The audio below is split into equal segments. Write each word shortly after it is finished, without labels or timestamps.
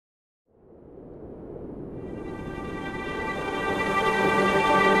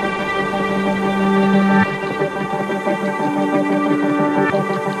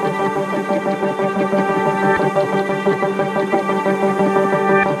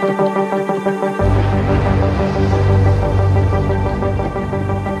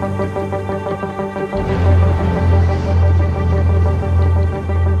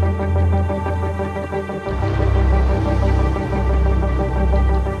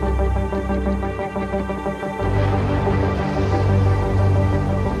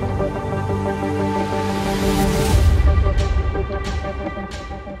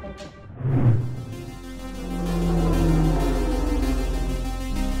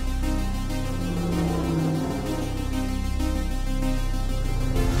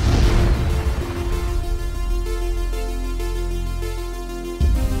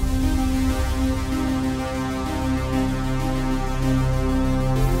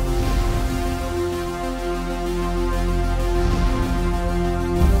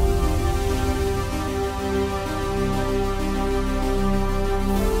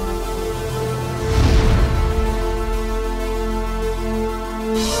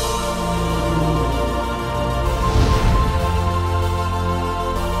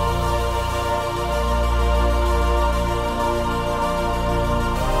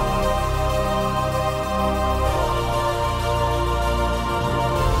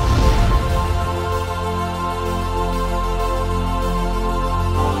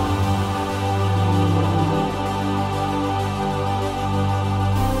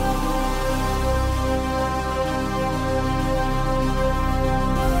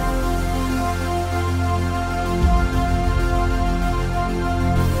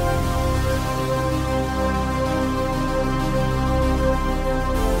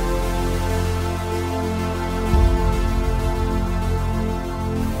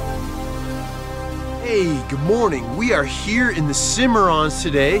Hey, good morning. We are here in the Cimarrons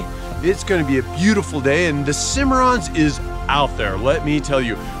today. It's going to be a beautiful day, and the Cimarrons is out there, let me tell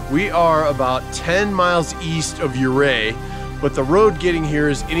you. We are about 10 miles east of Ouray, but the road getting here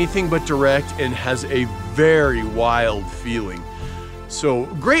is anything but direct and has a very wild feeling. So,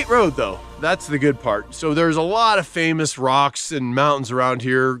 great road though. That's the good part. So there's a lot of famous rocks and mountains around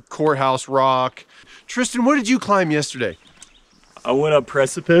here. Courthouse Rock. Tristan, what did you climb yesterday? I went up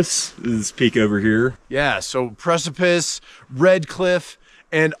Precipice, this peak over here. Yeah, so Precipice, Red Cliff,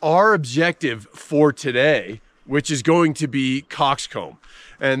 and our objective for today, which is going to be Coxcomb.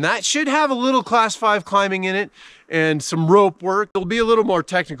 And that should have a little class 5 climbing in it and some rope work. It'll be a little more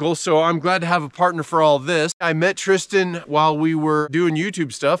technical, so I'm glad to have a partner for all this. I met Tristan while we were doing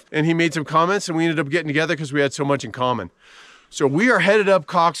YouTube stuff, and he made some comments, and we ended up getting together because we had so much in common. So we are headed up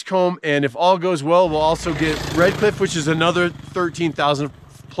Coxcomb, and if all goes well, we'll also get Red Cliff, which is another 13,000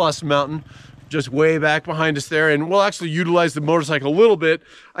 plus mountain, just way back behind us there. And we'll actually utilize the motorcycle a little bit.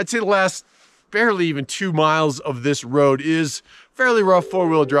 I'd say the last barely even 2 miles of this road is fairly rough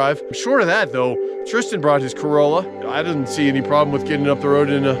 4-wheel drive. Short of that though, Tristan brought his Corolla. I didn't see any problem with getting up the road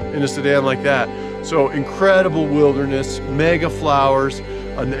in a sedan like that. So incredible wilderness, mega flowers,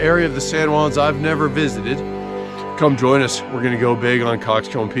 an area of the San Juans I've never visited. Come join us. We're gonna go big on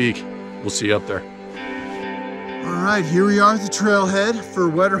Coxcomb Peak. We'll see you up there. All right, here we are at the trailhead for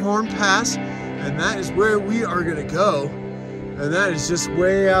Wetterhorn Pass, and that is where we are gonna go. And that is just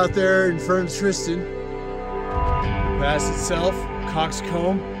way out there in front of Tristan. The pass itself,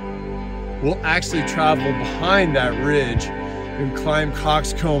 Coxcomb, we'll actually travel behind that ridge and climb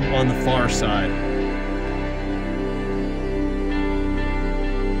Coxcomb on the far side.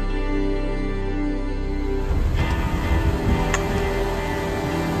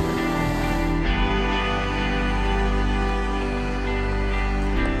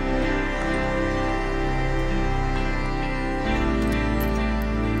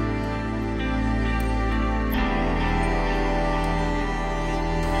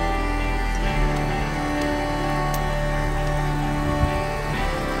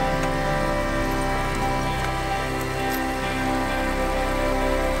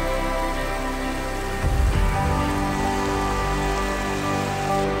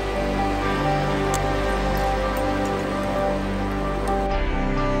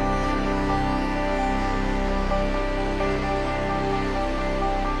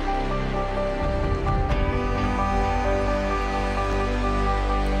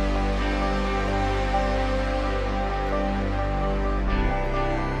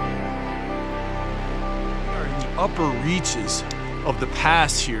 Upper reaches of the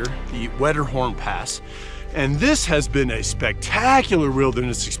pass here, the Wetterhorn Pass, and this has been a spectacular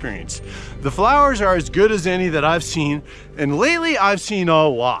wilderness experience. The flowers are as good as any that I've seen, and lately I've seen a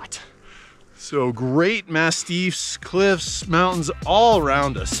lot. So great mastiffs, cliffs, mountains all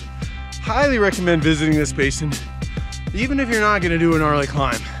around us. Highly recommend visiting this basin, even if you're not gonna do a gnarly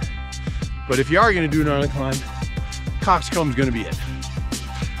climb. But if you are gonna do a gnarly climb, Coxcomb's gonna be it.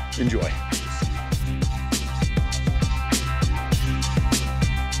 Enjoy.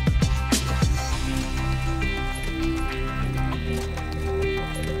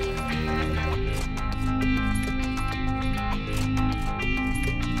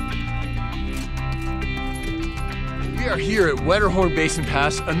 We are here at Wetterhorn Basin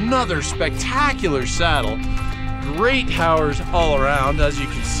Pass, another spectacular saddle. Great towers all around, as you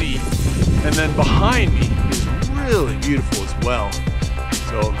can see. And then behind me is really beautiful as well.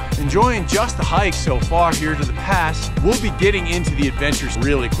 So enjoying just the hike so far here to the pass. We'll be getting into the adventures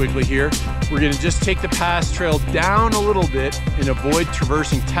really quickly here. We're gonna just take the pass trail down a little bit and avoid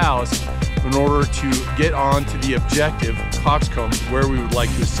traversing Taos in order to get on to the objective, Coxcomb, where we would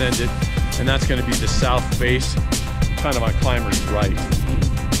like to ascend it. And that's gonna be the south face, kind of on climber's right.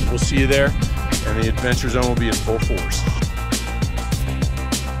 We'll see you there, and the adventure zone will be in full force.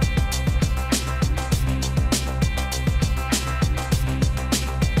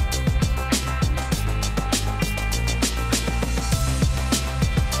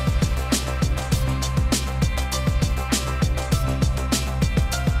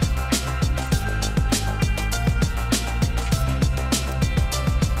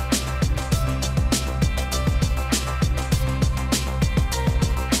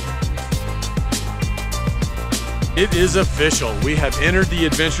 It is official. We have entered the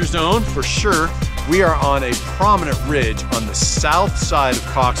adventure zone for sure. We are on a prominent ridge on the south side of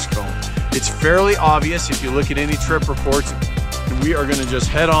Coxcomb. It's fairly obvious if you look at any trip reports. We are gonna just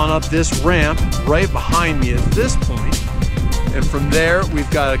head on up this ramp right behind me at this point. And from there, we've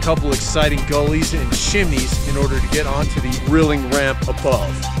got a couple exciting gullies and chimneys in order to get onto the grilling ramp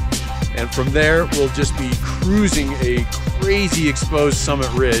above. And from there, we'll just be cruising a crazy exposed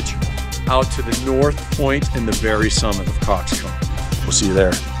summit ridge out to the north point and the very summit of Coxcomb. We'll see you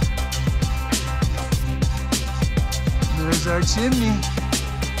there. There's our chimney.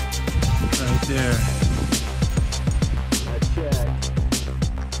 Right there.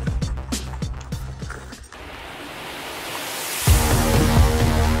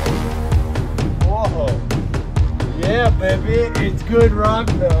 Whoa. Yeah, baby. It's good rock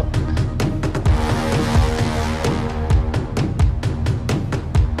though.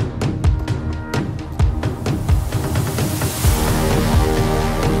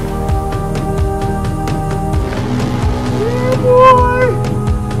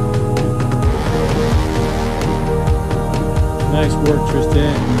 Nice work,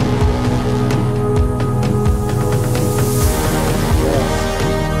 Tristan.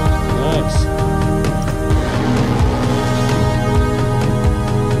 Nice.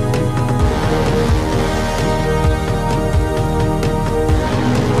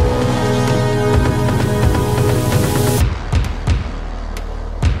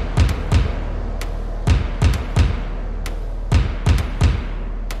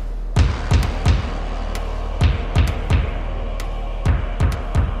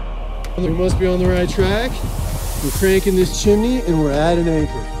 We must be on the right track. We're cranking this chimney and we're at an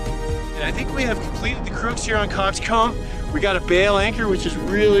anchor. And I think we have completed the crooks here on Coxcomb. We got a bail anchor, which is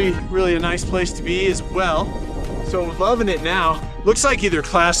really a nice place to be as well. So loving it now. Looks like either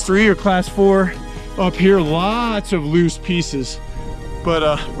class 3 or class 4 up here. Lots of loose pieces, but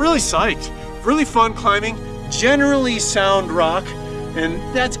really psyched. Really fun climbing, generally sound rock, and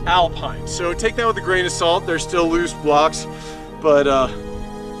that's alpine. So take that with a grain of salt. There's still loose blocks, but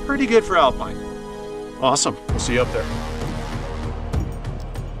pretty good for alpine. Awesome. We'll see you up there.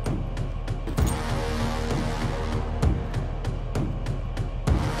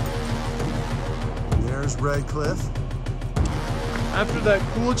 There's Red Cliff. After that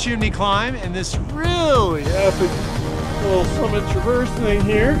cool chimney climb and this really epic little summit traverse thing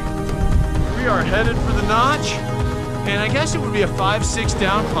here, we are headed for the notch. And I guess it would be a 5-6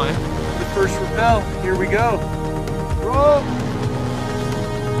 down climb. The first rappel. Here we go. Roll.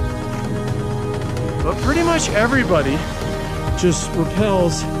 But pretty much everybody just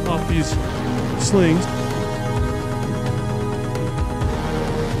rappels off these slings.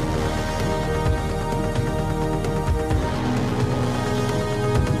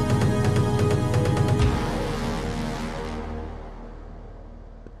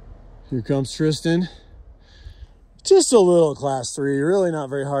 Here comes Tristan. Just a little class 3, really not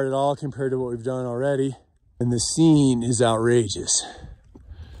very hard at all compared to what we've done already. And the scene is outrageous.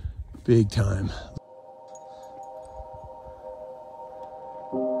 Big time.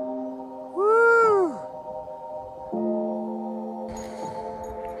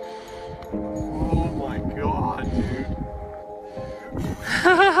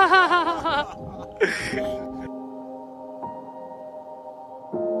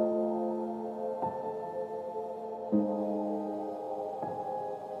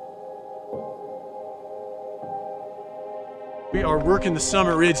 We are working the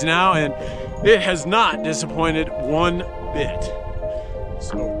summit ridge now, and it has not disappointed one bit.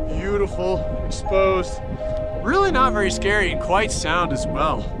 So beautiful, exposed, really not very scary and quite sound as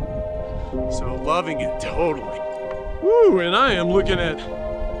well. So loving it totally. Woo, and I am looking at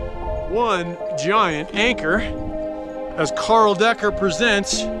one giant anchor as Carl Decker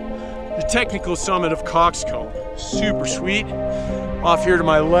presents the technical summit of Coxcomb. Super sweet. Off here to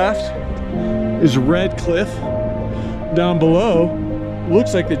my left is Red Cliff. Down below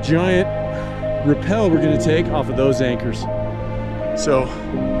looks like the giant rappel we're going to take off of those anchors. So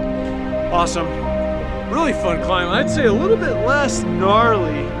awesome, really fun climb. I'd say a little bit less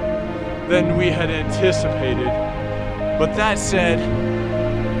gnarly than we had anticipated, but that said,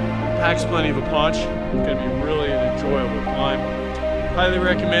 packs plenty of a punch. It's going to be really an enjoyable climb. Highly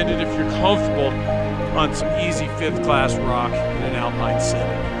recommended if you're comfortable on some easy 5th class rock in an alpine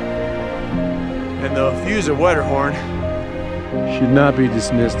setting. And the views of Wetterhorn should not be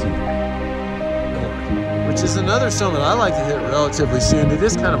dismissed either. Which is another summit I like to hit relatively soon. It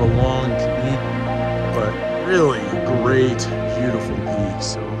is kind of a long commute, but really great, beautiful peak.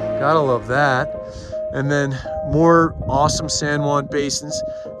 So gotta love that. And then more awesome San Juan basins.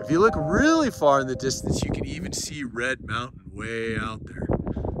 If you look really far in the distance, you can even see Red Mountain way out there.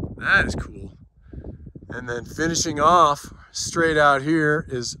 That is cool. And then finishing off straight out here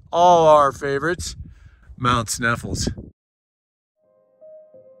is all our favorites, Mount Sneffels.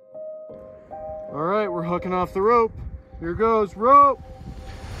 All right, we're hooking off the rope. Here goes, rope.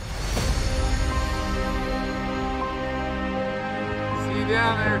 See you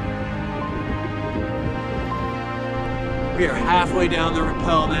down there. We are halfway down the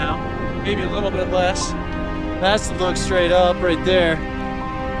rappel now, maybe a little bit less. That's the look straight up right there.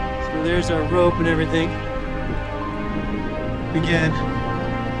 So there's our rope and everything. Again,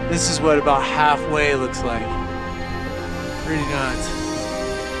 this is what about halfway looks like. Pretty nuts.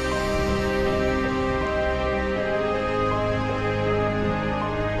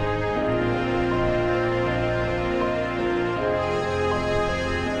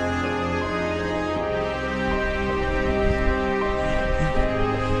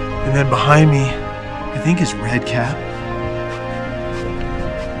 And then behind me, I think is red cap.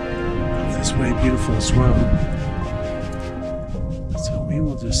 This way, beautiful as well. So we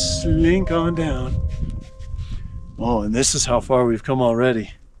will just slink on down. Oh, and this is how far we've come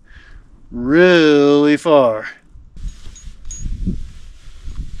already. Really far.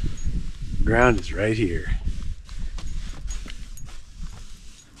 The ground is right here.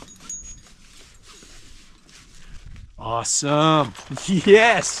 Awesome.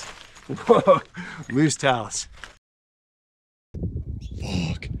 Yes. Whoa. Loose talus.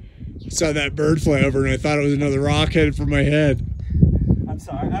 Fuck. I saw that bird fly over and I thought it was another rock headed for my head. I'm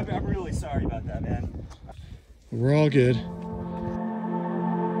sorry. I'm really sorry about that, man. We're all good.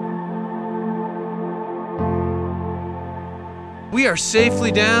 We are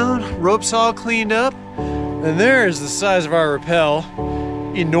safely down, ropes all cleaned up, and there's the size of our rappel.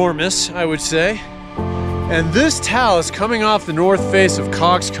 Enormous, I would say. And this talus coming off the north face of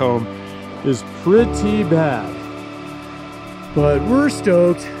Coxcomb is pretty bad. But we're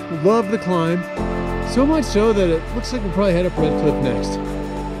stoked, love the climb. So much so that it looks like we'll probably head up Red Cliff next.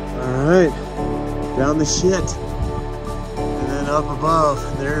 All right, down the shit. And then up above,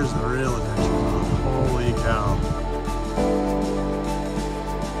 there's the real adventure. Holy cow.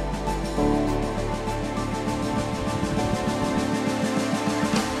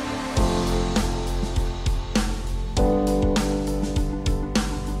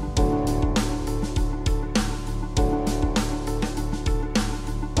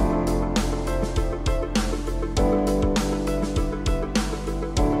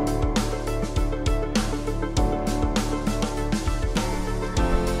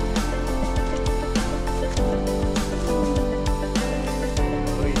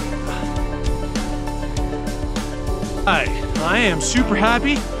 Hi, I am super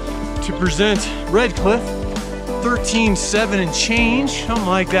happy to present Red Cliff, 13.7 and change, something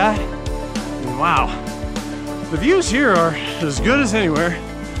like that. And wow, the views here are as good as anywhere,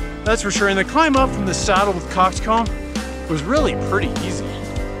 that's for sure. And the climb up from the saddle with Coxcomb was really pretty easy.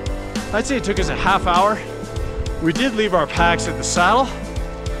 I'd say it took us a half hour. We did leave our packs at the saddle.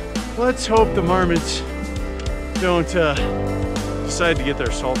 Let's hope the marmots don't decide to get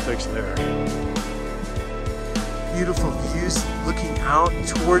their salt fix there. Beautiful views looking out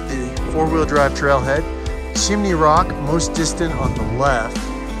toward the four-wheel drive trailhead. Chimney Rock, most distant on the left.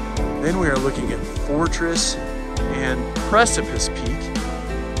 Then we are looking at Fortress and Precipice Peak.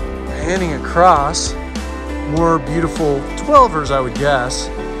 Panning across, more beautiful 12ers, I would guess.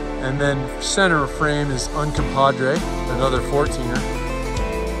 And then center of frame is Uncompadre, another 14er.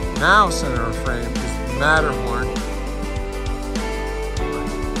 Now center of frame is Matterhorn.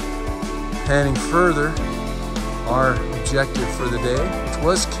 Panning further, our objective for the day, which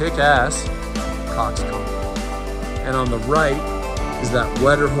was kick-ass, Coxcomb. And on the right is that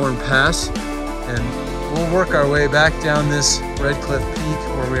Wetterhorn Pass, and we'll work our way back down this Red Cliff Peak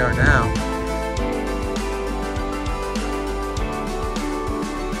where we are now.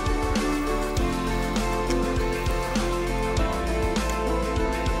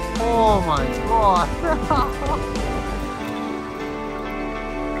 Oh my God.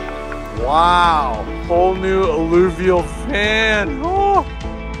 Wow, whole new alluvial fan. Oh.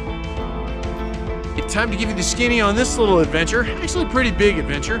 It's time to give you the skinny on this little adventure. Actually, pretty big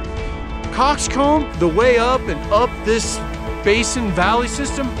adventure. Coxcomb, the way up and up this basin valley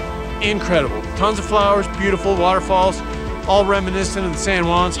system, incredible. Tons of flowers, beautiful waterfalls, all reminiscent of the San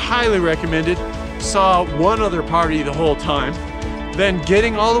Juans. Highly recommended. Saw one other party the whole time. Then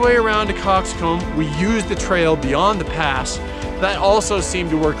getting all the way around to Coxcomb, we used the trail beyond the pass. That also seemed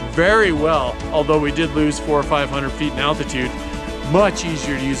to work very well, although we did lose 400 or 500 feet in altitude. Much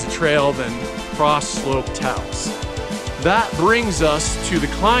easier to use a trail than cross-slope talus. That brings us to the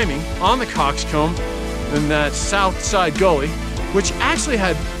climbing on the Coxcomb in that south side gully, which actually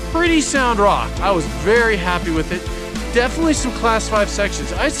had pretty sound rock. I was very happy with it. Definitely some class 5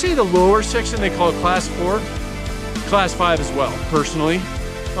 sections. I'd say the lower section they call it class 4, class 5 as well, personally.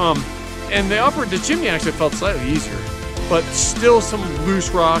 And the chimney actually felt slightly easier, but still some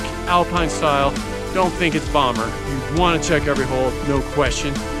loose rock, alpine style. Don't think it's bomber. You want to check every hole, no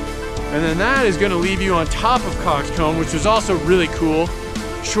question. And then that is gonna leave you on top of Coxcomb, which was also really cool.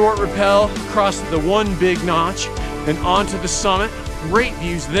 Short rappel across the one big notch and onto the summit. Great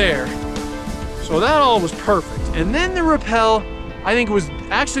views there. So that all was perfect. And then the rappel, I think, was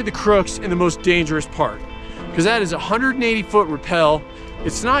actually the crux and the most dangerous part, because that is a 180-foot rappel.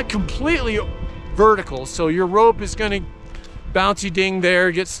 It's not completely vertical, so your rope is gonna bouncy ding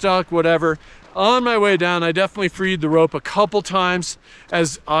there, get stuck, whatever. On my way down, I definitely freed the rope a couple times,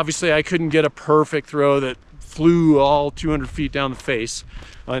 as obviously I couldn't get a perfect throw that flew all 200 feet down the face.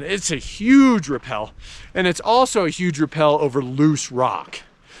 And it's a huge rappel, and it's also a huge rappel over loose rock.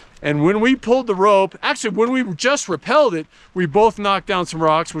 And when we pulled the rope, actually when we just rappelled it, we both knocked down some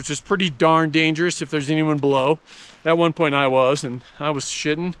rocks, which is pretty darn dangerous if there's anyone below. At one point I was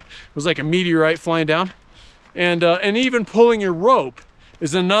shitting. It was like a meteorite flying down. And even pulling your rope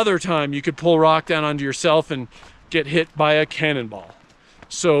is another time you could pull rock down onto yourself and get hit by a cannonball.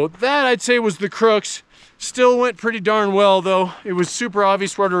 So that, I'd say, was the crux. Still went pretty darn well though. It was super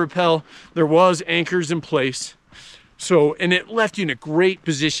obvious where to rappel. There was anchors in place. So, and it left you in a great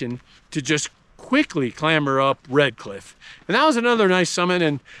position to just quickly clamber up Red Cliff. And that was another nice summit,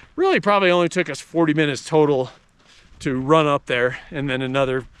 and really probably only took us 40 minutes total to run up there, and then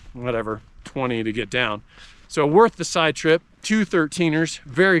another, whatever, 20 to get down. So worth the side trip. 2 13ers,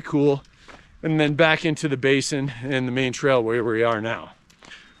 very cool. And then back into the basin and the main trail where we are now.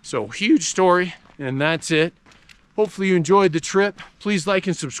 So huge story, and that's it. Hopefully you enjoyed the trip. Please like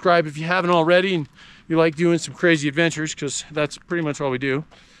and subscribe if you haven't already and you like doing some crazy adventures, because that's pretty much all we do.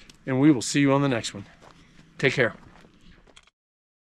 And we will see you on the next one. Take care.